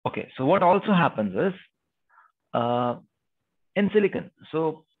Okay, so what also happens is in silicon,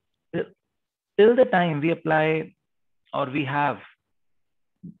 so till the time we apply or we have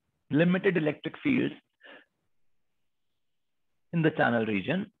limited electric fields in the channel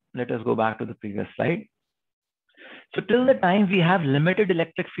region, let us go back to the previous slide. So till the time we have limited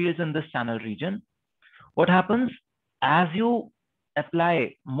electric fields in this channel region, what happens as you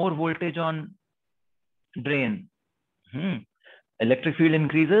apply more voltage on drain, electric field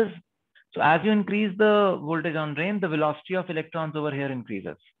increases. So as you increase the voltage on drain, the velocity of electrons over here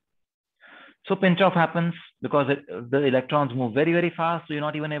increases. So pinch off happens because the electrons move very, very fast. So you're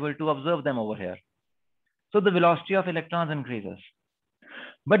not even able to observe them over here. So the velocity of electrons increases.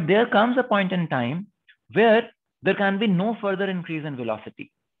 But there comes a point in time where there can be no further increase in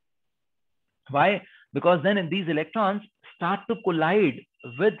velocity. Why? Because then these electrons start to collide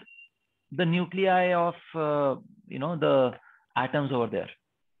with the nuclei of the atoms over there,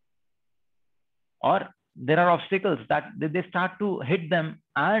 or there are obstacles that they start to hit them,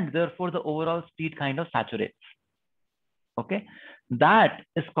 and therefore the overall speed kind of saturates. Okay, that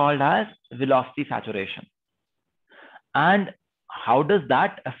is called as velocity saturation. And how does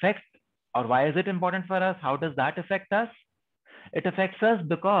that affect, or why is it important for us? How does that affect us? It affects us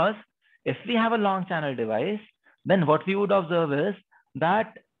because if we have a long channel device, then what we would observe is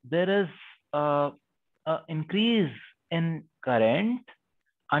that there is an increase in current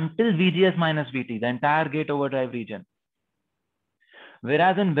until VGS minus VT, the entire gate overdrive region.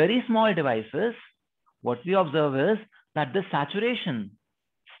 Whereas in very small devices, what we observe is that the saturation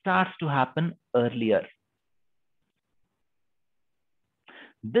starts to happen earlier.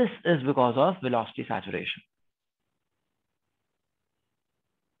 This is because of velocity saturation.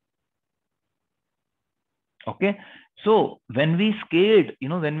 Okay, so when we scaled,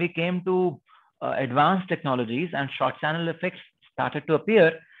 when we came to advanced technologies and short channel effects started to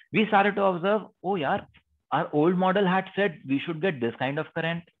appear, we started to observe, oh yeah, our old model had said we should get this kind of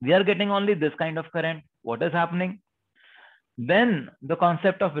current. We are getting only this kind of current. What is happening? Then the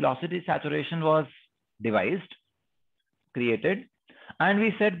concept of velocity saturation was devised, created, and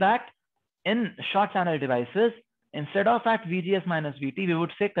we said that in short channel devices, instead of at VGS minus VT, we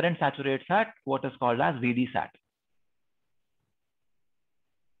would say current saturates at what is called as VD sat.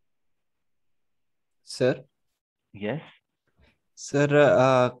 Sir? Yes.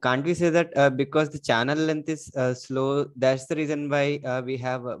 Sir, can't we say that because the channel length is slow, that's the reason why we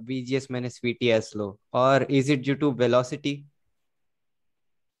have VGS minus VT as slow? Or is it due to velocity?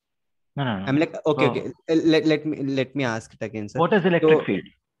 No. I'm like, okay. Let me ask it again, sir. What is electric field?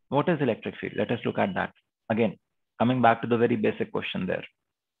 What is electric field? Let us look at that. Again, coming back to the very basic question there.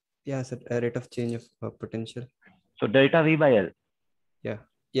 Yeah, sir. Rate of change of potential. So delta V by L. Yeah.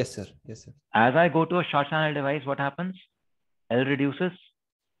 Yes, sir. Yes, sir. As I go to a short channel device, what happens? L reduces.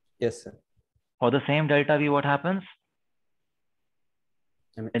 Yes, sir. For the same delta V, what happens?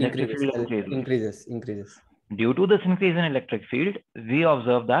 Electric field increases. Due to this increase in electric field, we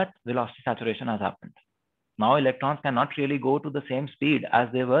observe that velocity saturation has happened. Now electrons cannot really go to the same speed as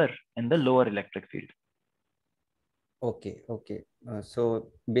they were in the lower electric field. Okay.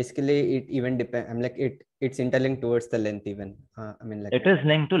 So basically, it even depends. I'm like it's interlinked towards the length even. It is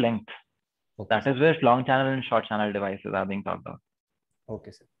linked to length. Okay, that is where long channel and short channel devices are being talked about.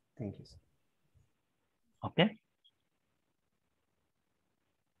 Okay, sir. Thank you, sir. Okay.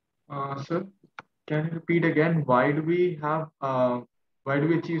 Sir, can you repeat again? Why do we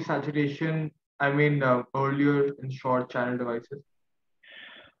achieve saturation? Earlier in short channel devices.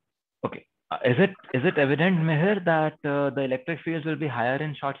 Okay. Is it evident, Meher, that the electric fields will be higher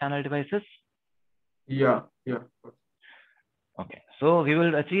in short channel devices? Yeah. Okay. So we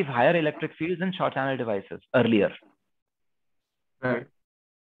will achieve higher electric fields in short channel devices earlier. Right.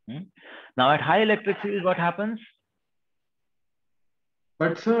 Now at high electric fields, what happens?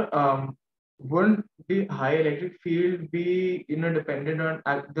 But sir, wouldn't the high electric field be dependent on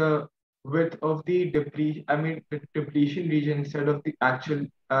at the width of the depletion region instead of the actual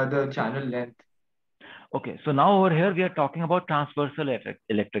the channel length? Okay, so now over here we are talking about transversal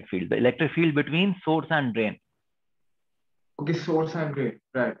electric field, the electric field between source and drain. Okay, source and drain,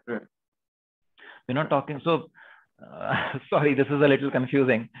 right. We're not talking, so sorry, this is a little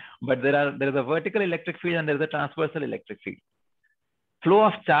confusing, but there is a vertical electric field and there is a transversal electric field. Flow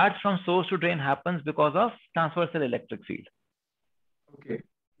of charge from source to drain happens because of transversal electric field. Okay,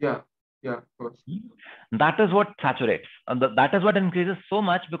 yeah, of course. That is what saturates. That is what increases so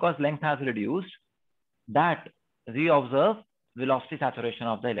much because length has reduced, that we observe velocity saturation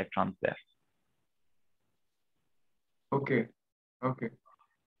of the electrons there. Okay. All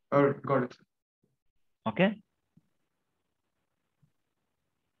right, got it. Okay.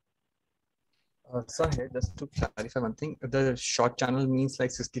 So here, just to clarify one thing, the short channel means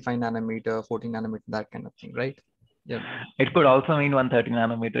like 65 nanometer, 14 nanometer, that kind of thing, right? Yeah. It could also mean 130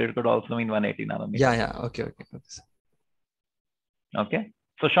 nanometer. It could also mean 180 nanometer. Yeah. Okay. Okay.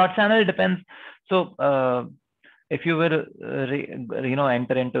 So short channel depends. So if you were,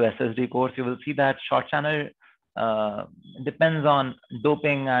 enter into SSD course, you will see that short channel depends on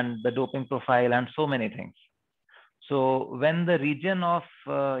doping and the doping profile and so many things. So when the region of,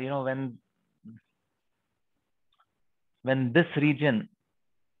 when this region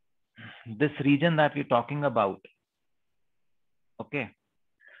that we're talking about, okay,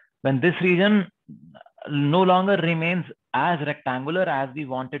 when this region no longer remains as rectangular as we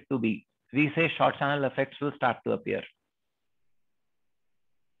want it to be, we say short channel effects will start to appear.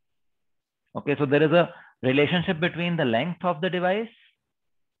 Okay, so there is a relationship between the length of the device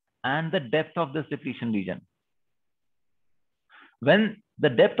and the depth of this depletion region. When the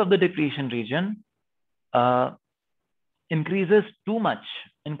depth of the depletion region increases too much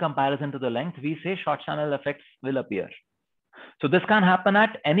in comparison to the length, we say short channel effects will appear. So this can happen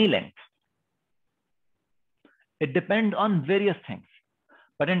at any length. It depends on various things.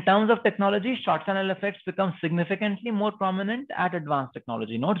 But in terms of technology, short channel effects become significantly more prominent at advanced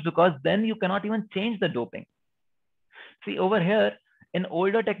technology nodes, because then you cannot even change the doping. See, over here, in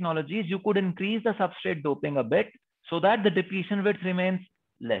older technologies, you could increase the substrate doping a bit so that the depletion width remains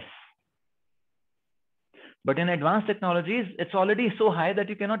less. But in advanced technologies, it's already so high that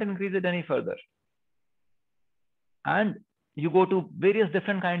you cannot increase it any further. And you go to various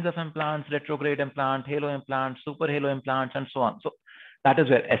different kinds of implants, retrograde implant, halo implants, super halo implants, and so on. So that is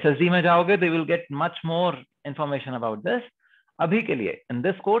where SSD mein jaoge, they will get much more information about this. Abhi ke liye, in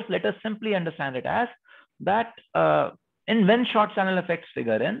this course, let us simply understand it as that when short channel effects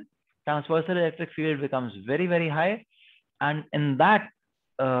figure in, transversal electric field becomes very, very high. And in that,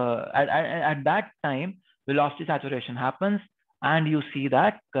 at that time, velocity saturation happens, and you see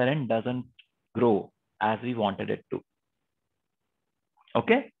that current doesn't grow as we wanted it to.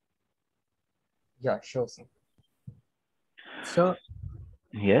 Okay? Yeah, sure, sir. So,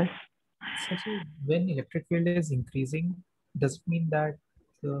 yes. So when electric field is increasing, does it mean that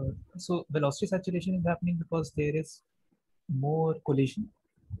so velocity saturation is happening because there is more collision?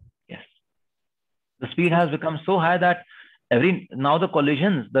 Yes. The speed has become so high that now the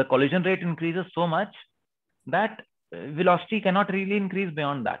collision rate increases so much that velocity cannot really increase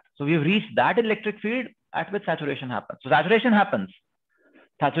beyond that. So we've reached that electric field at which saturation happens. So saturation happens.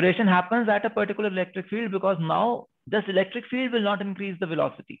 Saturation happens at a particular electric field because now this electric field will not increase the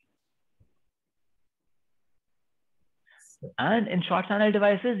velocity. And in short channel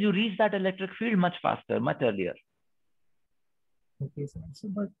devices, you reach that electric field much faster, much earlier. Okay, so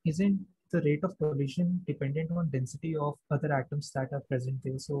but isn't the rate of collision dependent on density of other atoms that are present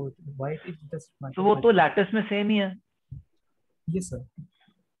there? So why it just matter? So वो तो lattice में same ही है. Yes, sir.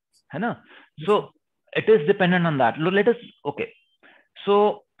 है ना? So it is dependent on that. Let us, okay.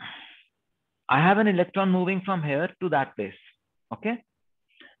 So I have an electron moving from here to that place. Okay.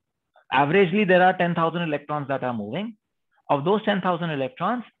 Averagely, there are 10,000 electrons that are moving. Of those 10,000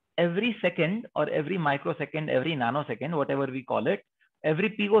 electrons, every second or every microsecond, every nanosecond, whatever we call it, every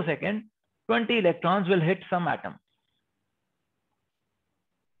picosecond, 20 electrons will hit some atom.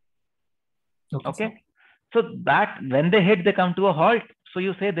 Okay. So that when they hit, they come to a halt. So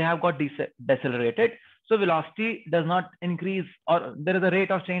you say they have got decelerated. So velocity does not increase, or there is a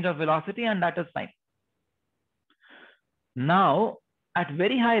rate of change of velocity, and that is fine. Now, at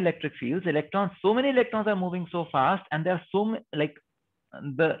very high electric fields, so many electrons are moving so fast, and there are so many, like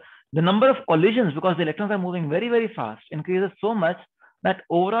the number of collisions, because the electrons are moving very, very fast, increases so much that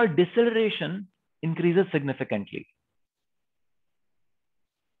overall deceleration increases significantly.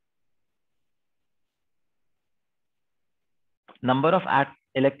 Number of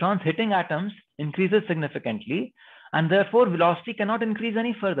electrons hitting atoms increases significantly, and therefore velocity cannot increase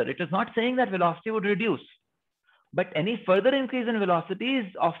any further. It is not saying that velocity would reduce, but any further increase in velocity is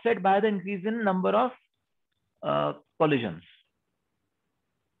offset by the increase in number of collisions.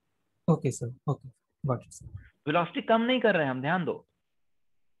 Okay, sir. Okay, got it, sir. Velocity कम नहीं कर रहे हम, ध्यान दो.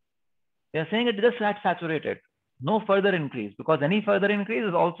 They are saying it just got saturated. No further increase, because any further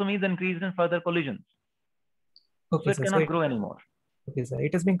increase also means increase in further collisions. Okay, so it cannot grow anymore. Okay, sir.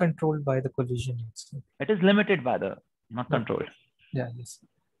 It has been controlled by the collision. It is limited by the, not controlled. Yeah, yes.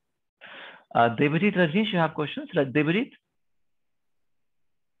 Devajit, Rajneesh, you have questions? Devajit?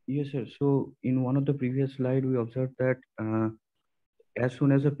 Yes, sir. So in one of the previous slide, we observed that as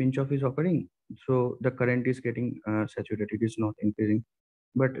soon as a pinch off is occurring, so the current is getting saturated, it is not increasing.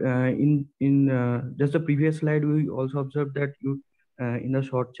 But in just the previous slide, we also observed that in the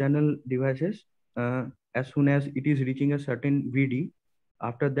short channel devices, as soon as it is reaching a certain VD,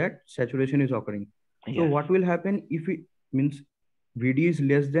 after that saturation is occurring. So Yes. what will happen if it means VD is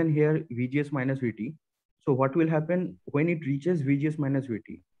less than here VGS minus VT? So what will happen when it reaches VGS minus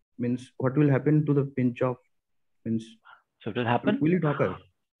VT? Means what will happen to the pinch off? Means So it will happen. will it occur?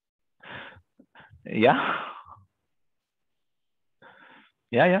 Yeah.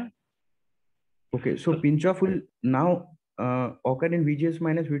 Yeah. Okay, so pinch off will now occur in VGS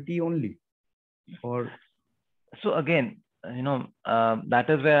minus VT only, or So again, that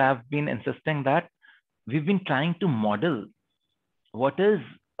is where I've been insisting that we've been trying to model what is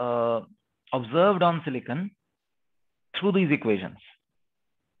observed on silicon through these equations.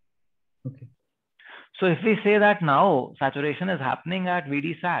 okay. So if we say that now saturation is happening at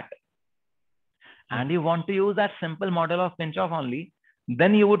VD sat, and you want to use that simple model of pinch off only,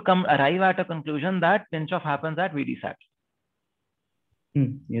 then you would arrive at a conclusion that pinch off happens at VD sat.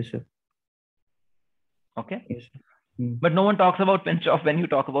 Yes, sir. Okay. Yes, sir. But no one talks about pinch off when you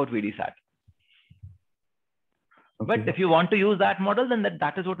talk about VD sat. Okay. But if you want to use that model, then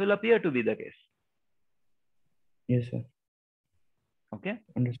that is what will appear to be the case. Yes, sir. Okay.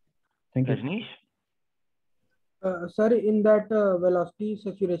 Understood. Thank you. Rajneesh? Sir, in that velocity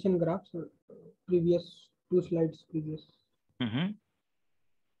saturation graph, previous 2 slides previous. Mm-hmm.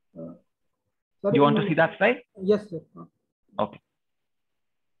 Sir, You want to see that slide? Yes, sir. Okay.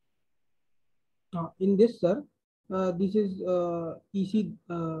 In this, sir, this is EC,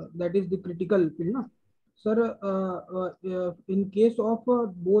 that is the critical field. No? Sir, in case of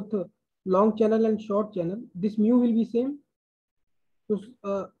both long channel and short channel, this mu will be same. So,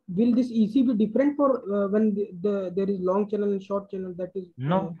 will this EC be different for when there is long channel and short channel? That is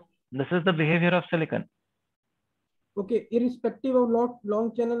no. This is the behavior of silicon. Okay, irrespective of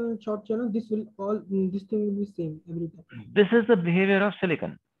long channel and short channel, this thing will be same every time. This is the behavior of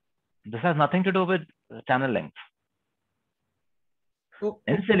silicon. This has nothing to do with channel length.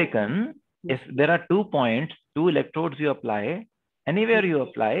 In silicon, if there are 2 points, 2 electrodes you apply, anywhere you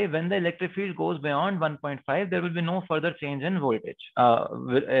apply, when the electric field goes beyond 1.5, there will be no further change in voltage,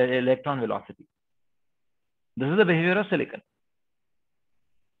 electron velocity. This is the behavior of silicon.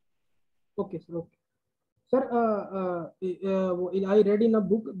 Okay, sir. Okay. Sir, I read in a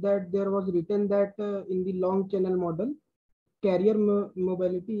book that there was written that in the long channel model, carrier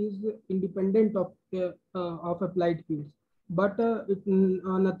mobility is independent of applied fields. But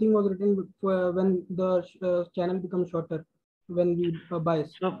nothing was written for when the channel becomes shorter when we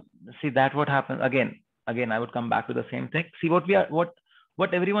bias. So see that what happens again. I would come back to the same thing. See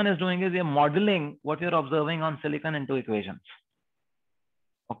what everyone is doing is we are modeling what you're observing on silicon into equations.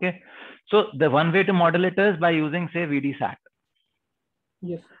 Okay, so the one way to model it is by using, say, VD sat.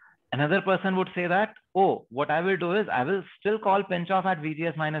 Yes. Another person would say that, oh, what I will do is I will still call pinch off at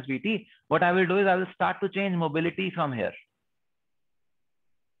VGS minus VT. What I will do is I will start to change mobility from here.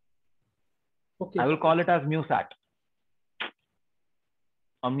 Okay. I will call it as mu sat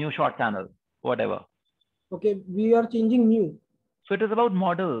or mu short channel, whatever. Okay, we are changing mu. So it is about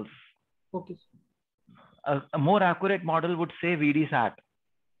models. Okay. A more accurate model would say VD sat.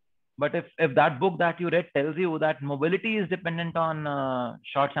 But if that book that you read tells you that mobility is dependent on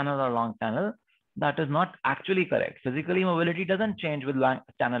short channel or long channel, that is not actually correct. Physically, mobility doesn't change with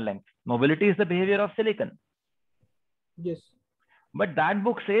channel length. Mobility is the behavior of silicon. Yes. But that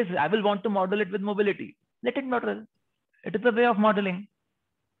book says, I will want to model it with mobility. Let it model. It is a way of modeling.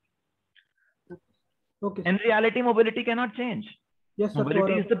 Okay. In reality, mobility cannot change. Yes, sir.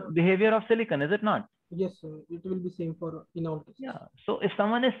 Mobility is the behavior of silicon, is it not? Yes, sir. It will be same for in all cases. Yeah. So if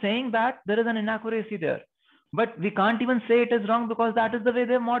someone is saying that, there is an inaccuracy there. But we can't even say it is wrong because that is the way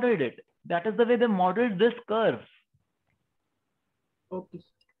they modeled it. That is the way they modeled this curve. Okay.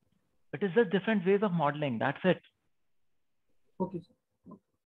 It is just different ways of modeling. That's it. Okay, sir.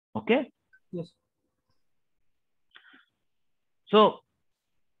 Okay? Yes. So,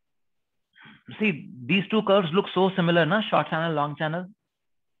 see, these two curves look so similar, na? Short channel, long channel.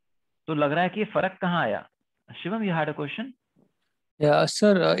 So, lag raha hai ki farak kahan aaya? Shivam, you had a question? Yeah,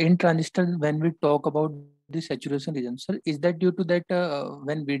 sir. In transistor, when we talk about the saturation region, sir, is that due to that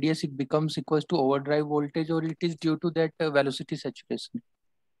when VDS it becomes equals to overdrive voltage, or it is due to that velocity saturation?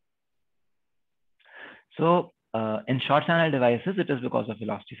 So, in short channel devices, it is because of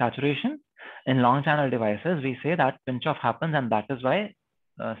velocity saturation. In long channel devices, we say that pinch off happens, and that is why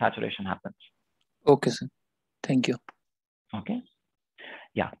saturation happens. Okay, sir. Thank you. Okay.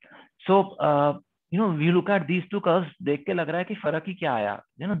 Yeah. So, we look at these two curves, देख के लग रहा है कि फर्क ही क्या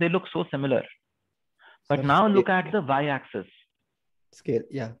आया? They look so similar. But now look at the y-axis. Scale,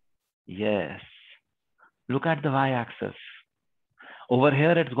 yeah. Yes. Look at the y-axis. Over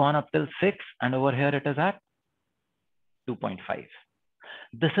here, it's gone up till 6, and over here it is at 2.5.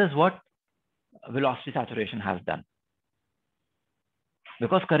 This is what velocity saturation has done.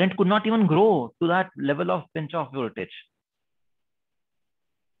 Because current could not even grow to that level of pinch off voltage.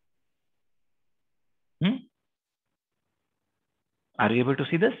 Are you able to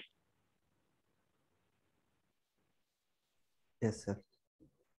see this? Yes, sir.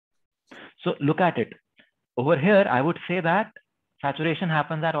 So look at it. Over here, I would say that saturation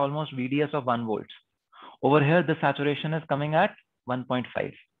happens at almost VDS of 1 volts. Over here, the saturation is coming at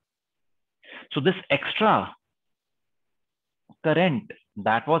 1.5. So this extra current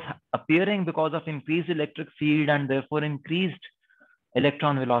that was appearing because of increased electric field and therefore increased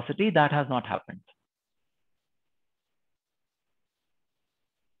electron velocity, that has not happened.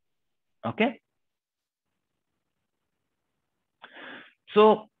 Okay.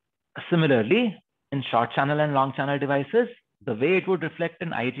 So similarly, in short channel and long channel devices, the way it would reflect in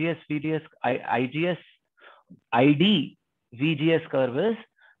IGS, VDS, IGS, ID, VGS curve is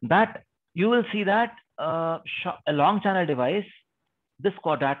that you will see that a long channel device, this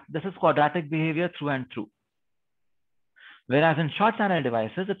is quadratic behavior through and through. Whereas in short channel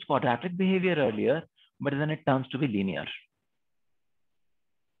devices, it's quadratic behavior earlier, but then it turns to be linear.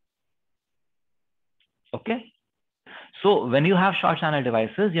 Okay. So when you have short channel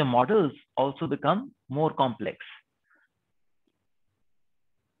devices, your models also become more complex.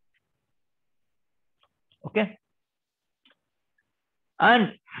 Okay.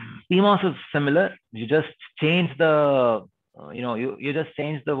 And PMOS is similar. You just change the, you just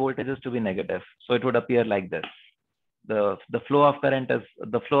change the voltages to be negative. So it would appear like this. The flow of current is,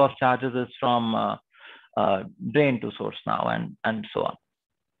 the flow of charges is from drain to source now, and so on.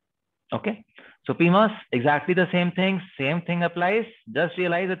 Okay. So PMOS, exactly the same thing applies. Just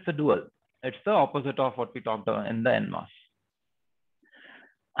realize it's a dual. It's the opposite of what we talked about in the NMOS.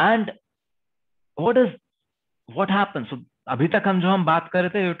 And what happens? So abhi tak hum jo hum baat kar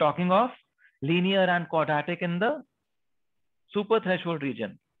rahe the, you're talking of linear and quadratic in the super threshold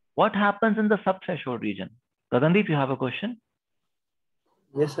region. What happens in the subthreshold region? Gagandeep, you have a question?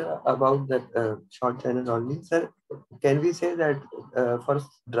 Yes, sir, about that short channel only. Sir, can we say that for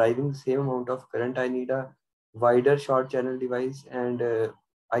driving same amount of current, I need a wider short channel device, and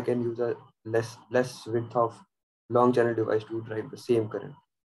I can use a less width of long channel device to drive the same current?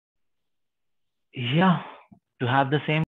 Yeah, to have the same